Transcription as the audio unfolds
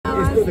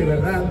esto de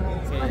verdad,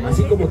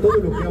 así como todo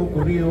lo que ha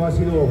ocurrido, ha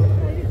sido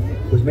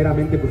pues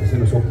meramente porque se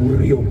nos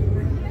ocurrió.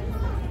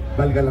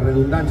 Valga la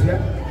redundancia.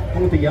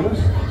 ¿Cómo te llamas?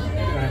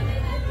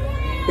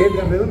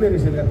 Edgar, ¿de dónde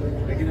eres, Edgar?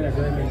 De aquí de la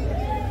Ciudad de México.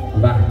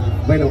 Va,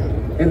 bueno,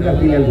 Edgar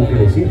tiene algo que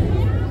decir.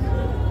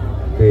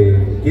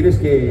 ¿Quieres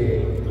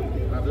que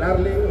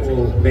hablarle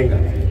o venga?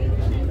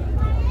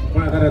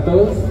 Buenas tardes a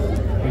todos.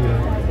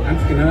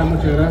 Antes que nada,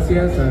 muchas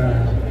gracias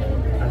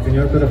al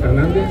señor Pedro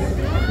Fernández,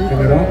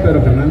 señorón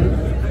Pedro Fernández,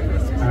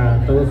 a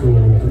todo su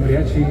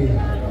mariachi,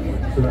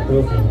 a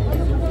todo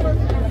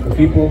su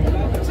equipo.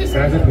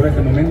 Gracias por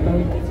este momento,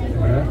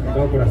 ¿verdad? De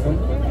todo corazón.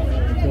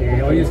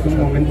 Hoy es un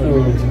momento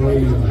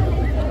muy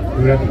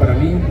grato para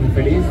mí, muy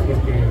feliz,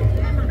 porque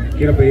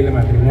quiero pedirle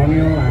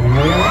matrimonio a mi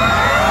novia.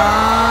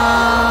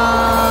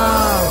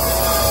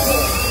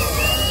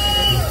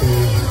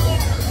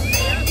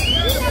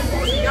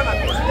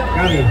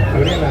 Gaby,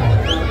 Gabriela,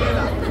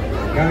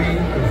 Gaby,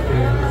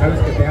 sabes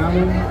que te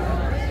amo,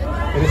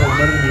 eres el amor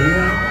de mi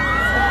vida.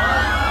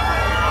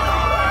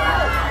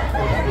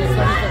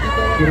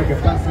 Quiero que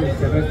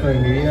pases el resto de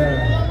mi vida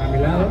a mi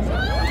lado.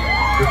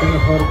 Yo estoy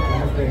mejor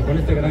con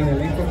este gran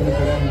elenco,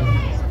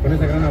 con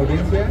esta gran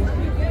audiencia.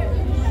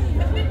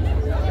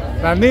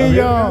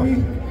 ¡Anillo!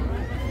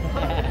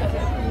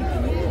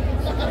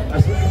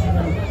 Así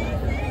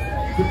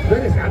que tú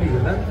eres Gaby,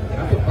 ¿verdad?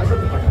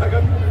 Pásate para acá,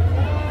 Gaby.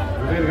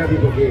 A ver, Gaby,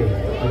 porque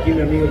aquí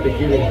mi amigo te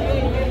quiere.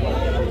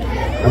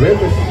 A ver,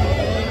 pues.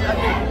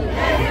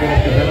 ¿Quieres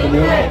casar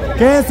conmigo?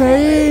 ¡Que se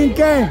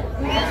hinque!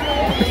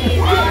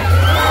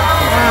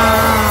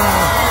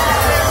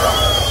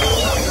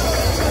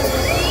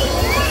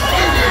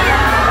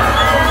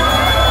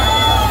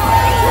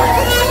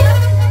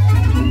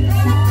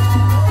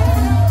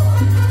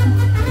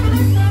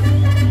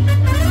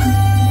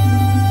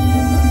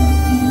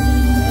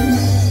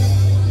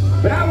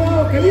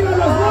 ¡Bravo! ¡Que vivan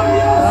los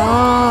novios!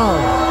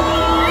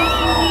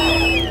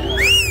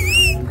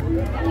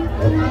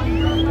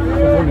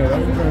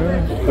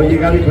 Oye,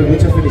 Gaby, pues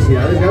muchas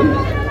felicidades, Gaby.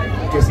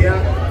 Que sea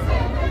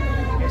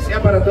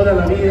para toda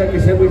la vida, que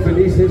sean muy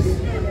felices.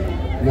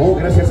 No,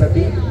 gracias a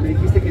ti. Me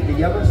dijiste que te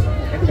llamas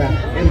Edgar.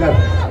 Edgar,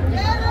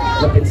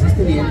 ¿lo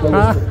pensaste bien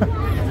todo esto?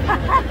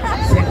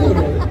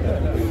 Seguro.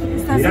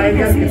 Mira,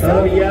 Edgar, que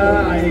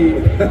todavía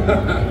hay...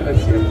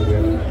 Gracias,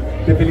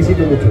 te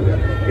felicito mucho, Edgar.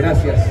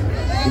 Gracias.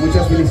 Y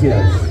muchas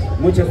felicidades.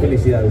 Muchas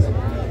felicidades.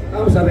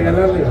 Vamos a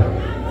regalarle.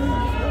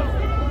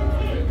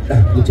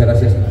 Muchas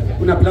gracias.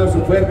 Un aplauso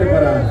fuerte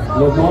para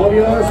los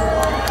novios.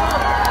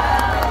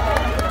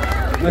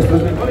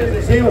 Nuestros mejores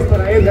deseos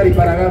para Edgar y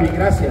para Gaby.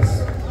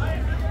 Gracias.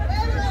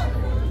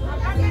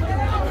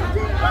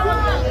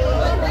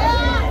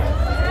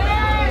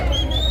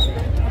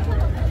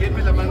 ¿Quién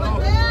me la mandó?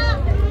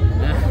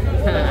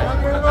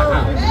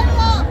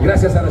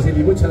 Gracias,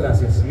 Araceli. Muchas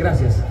gracias.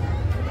 Gracias.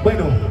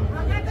 Bueno,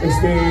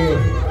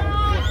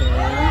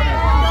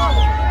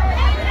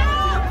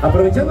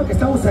 aprovechando que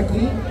estamos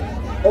aquí,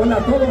 hola a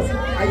todos.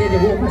 Ya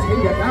llegó más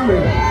gente acá, hombre.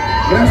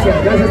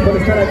 Gracias por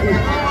estar aquí.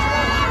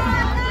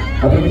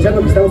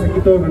 Aprovechando que estamos aquí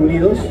todos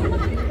reunidos,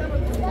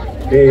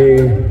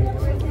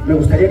 me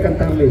gustaría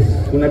cantarles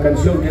una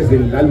canción que es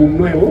del álbum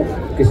nuevo,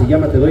 que se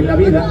llama Te doy la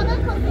vida,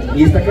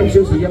 y esta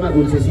canción se llama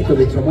Dulcecito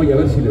de Chamoy, a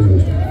ver si les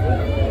gusta.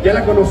 ¿Ya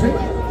la conocen?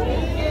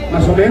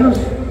 Más o menos,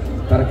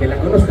 para que la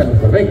conozcan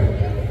mejor. Venga.